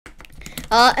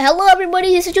Hello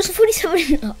everybody, this is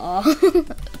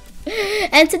Joseph47.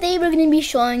 And today we're going to be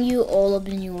showing you all of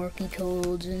the new working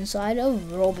codes inside of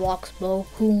Roblox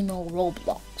Boku no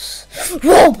Roblox.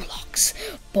 Roblox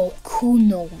Boku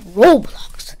no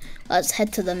Roblox. Let's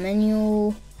head to the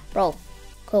menu. Bro,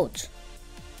 codes.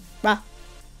 Bruh.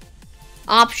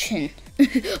 Option.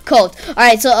 Code.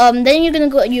 Alright, so then you're gonna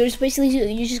go, you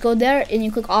just go there and you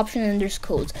click option and there's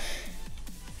codes.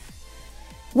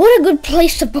 What a good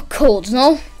place to put codes,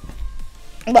 no?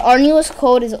 But our newest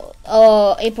code is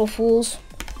April Fool's.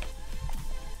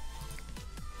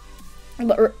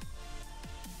 But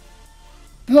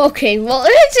okay, well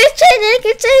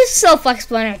it's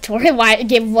self-explanatory why I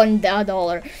gave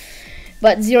 $1.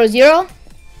 But 00,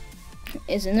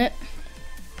 isn't it?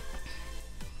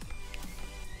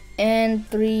 And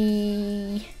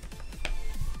 3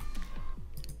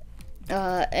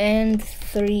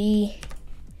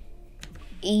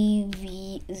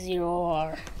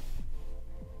 EV0R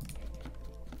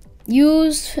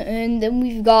used, and then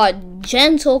we've got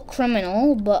gentle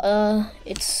criminal, but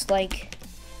it's like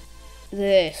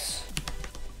this.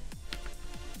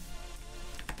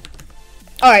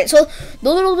 Alright, so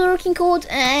those are the working codes,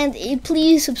 and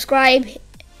please subscribe.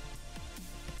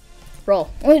 Bro,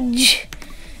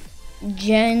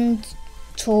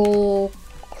 gentle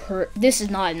this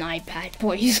is not an iPad,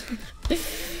 boys.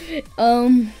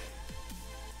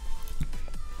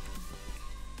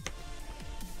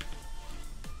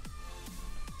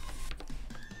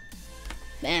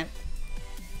 Man.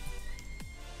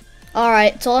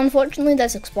 Alright, so unfortunately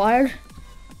that's expired.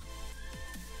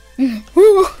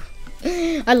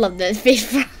 I love that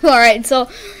face. Alright, so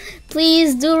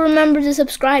please do remember to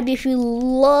subscribe if you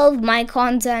love my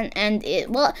content, and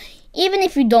even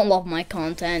if you don't love my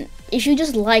content, if you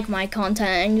just like my content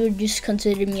and you just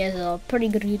consider me as a pretty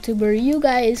good YouTuber, you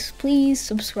guys please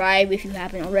subscribe if you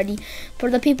haven't already. For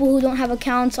the people who don't have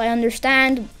accounts, I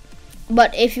understand,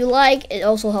 but if you like, it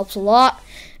also helps a lot.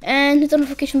 And hit the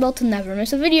notification bell to never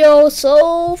miss a video.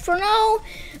 So for now,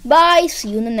 bye, see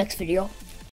you in the next video.